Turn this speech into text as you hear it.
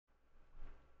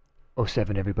Oh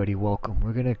 07 everybody, welcome.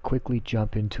 We're going to quickly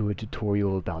jump into a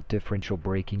tutorial about differential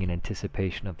braking in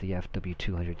anticipation of the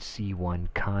FW200C1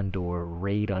 Condor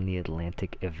raid on the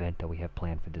Atlantic event that we have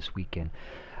planned for this weekend.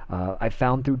 I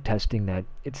found through testing that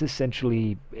it's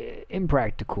essentially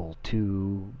impractical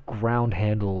to ground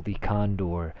handle the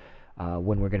Condor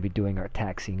when we're going to be doing our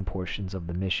taxiing portions of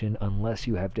the mission unless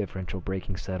you have differential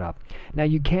braking set up. Now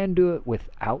you can do it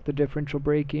without the differential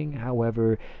braking,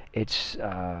 however it's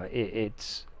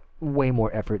way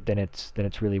more effort than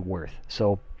it's really worth.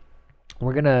 So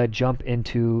we're gonna jump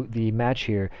into the match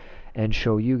here and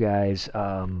show you guys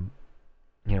how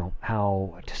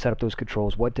to set up those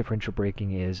controls, what differential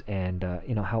braking is, and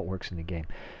how it works in the game.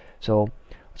 So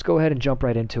let's go ahead and jump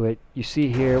right into it. You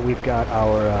see here we've got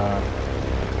our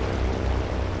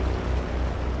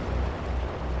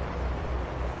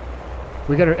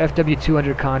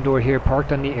FW200 Condor here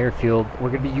parked on the airfield.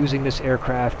 We're going to be using this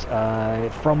aircraft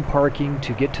from parking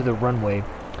to get to the runway.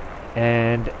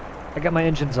 And I got my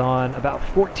engines on. About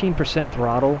 14%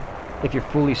 throttle, if you're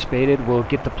fully spaded, will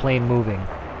get the plane moving.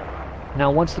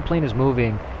 Now once the plane is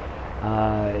moving,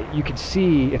 you can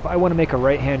see if I want to make a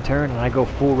right-hand turn and I go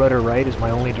full rudder right as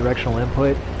my only directional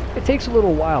input, it takes a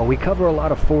little while. We cover a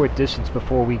lot of forward distance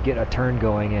before we get a turn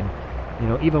going, and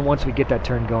even once we get that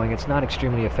turn going, it's not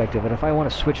extremely effective. And if I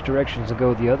want to switch directions and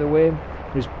go the other way,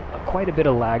 there's quite a bit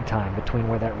of lag time between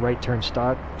where that right turn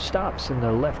stops and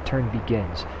the left turn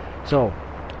begins. So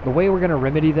the way we're going to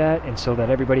remedy that, and so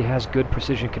that everybody has good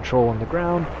precision control on the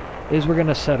ground, is we're going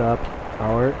to set up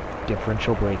our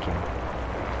differential braking.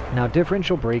 Now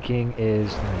differential braking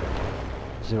is, let me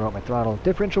zero out my throttle,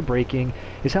 differential braking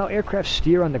is how aircraft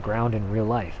steer on the ground in real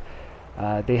life.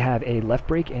 They have a left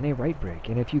brake and a right brake,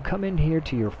 and if you come in here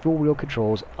to your full wheel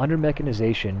controls under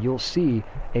mechanization, you'll see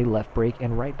a left brake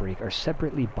and right brake are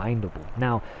separately bindable.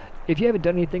 Now if you haven't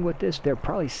done anything with this, they're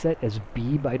probably set as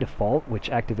B by default,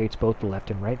 which activates both the left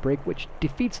and right brake, which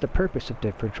defeats the purpose of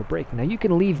differential braking. Now you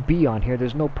can leave B on here,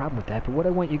 there's no problem with that, but what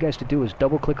I want you guys to do is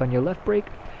double click on your left brake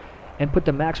and put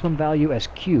the maximum value as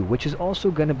Q, which is also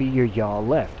going to be your yaw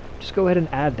left. Just go ahead and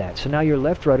add that. So now your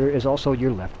left rudder is also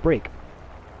your left brake.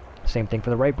 Same thing for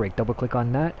the right brake. Double click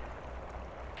on that.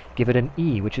 Give it an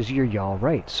E, which is your yaw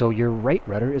right. So your right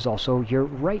rudder is also your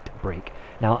right brake.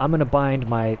 Now I'm going to bind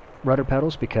my rudder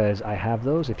pedals because I have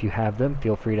those. If you have them,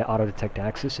 feel free to auto detect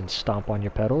axis and stomp on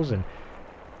your pedals, and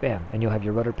bam, and you'll have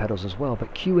your rudder pedals as well.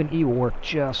 But Q and E will work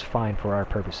just fine for our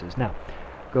purposes. Now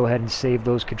go ahead and save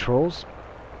those controls.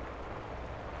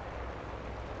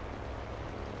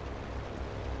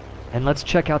 And let's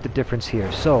check out the difference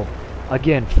here. So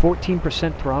again,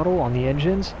 14% throttle on the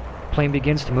engines, plane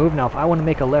begins to move. Now if I want to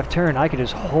make a left turn, I could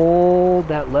just hold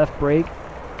that left brake,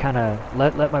 kind of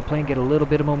let my plane get a little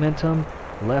bit of momentum,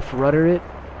 left rudder it,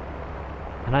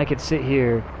 and I could sit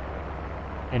here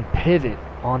and pivot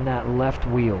on that left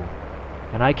wheel,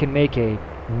 and I can make a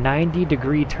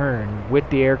 90-degree turn with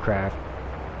the aircraft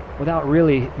without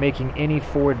really making any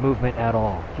forward movement at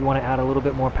all. If you want to add a little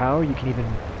bit more power, you can even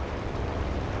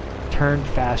turn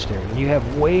faster, and you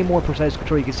have way more precise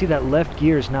control. You can see that left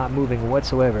gear is not moving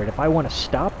whatsoever, and if I want to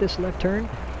stop this left turn,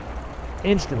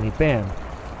 instantly, bam,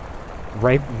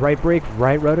 right brake,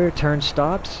 right rudder, turn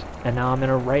stops, and now I'm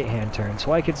in a right hand turn.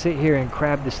 So I could sit here and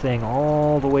crab this thing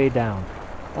all the way down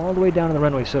to the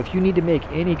runway. So if you need to make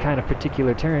any kind of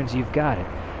particular turns, you've got it.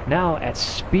 Now at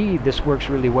speed, this works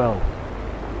really well.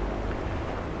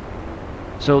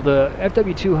 So the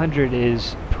FW200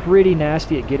 is pretty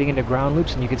nasty at getting into ground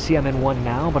loops, and you can see I'm in one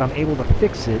now, but I'm able to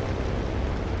fix it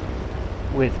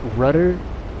with rudder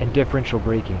and differential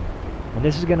braking. And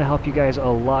this is going to help you guys a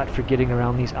lot for getting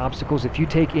around these obstacles. If you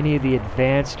take any of the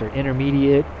advanced or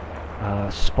intermediate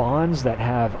spawns that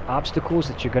have obstacles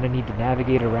that you're going to need to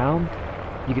navigate around,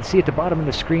 you can see at the bottom of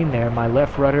the screen there my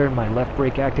left rudder and my left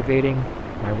brake activating,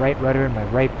 my right rudder and my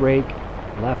right brake,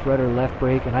 left rudder, left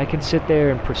brake, and I can sit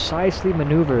there and precisely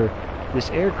maneuver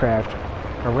this aircraft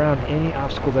around any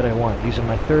obstacle that I want using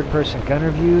my third-person gunner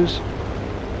views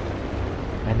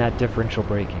and that differential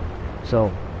braking.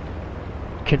 So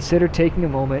consider taking a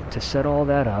moment to set all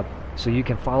that up so you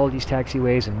can follow these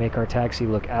taxiways and make our taxi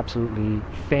look absolutely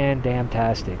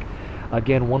fan-damn-tastic.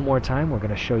 Again, one more time, we're going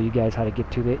to show you guys how to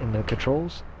get to it in the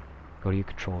controls. Go to your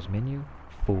controls menu,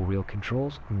 full wheel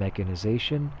controls,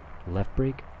 mechanization, left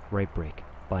brake, right brake.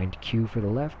 Bind Q for the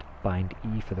left, bind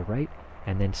E for the right,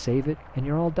 and then save it, and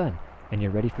you're all done. And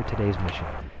you're ready for today's mission.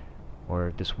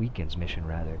 Or this weekend's mission,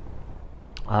 rather.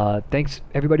 Thanks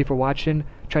everybody for watching.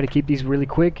 Try to keep these really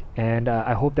quick, and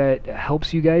I hope that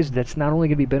helps you guys. That's not only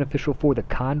going to be beneficial for the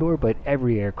Condor, but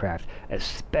every aircraft,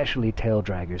 especially tail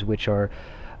draggers, which are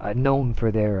known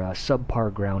for their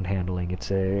subpar ground handling.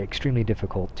 It's extremely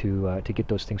difficult to get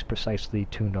those things precisely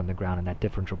tuned on the ground, and that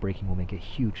differential braking will make a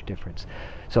huge difference.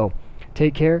 So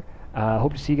take care.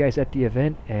 Hope to see you guys at the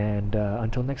event, and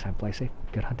until next time, fly safe.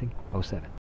 Good hunting. 07.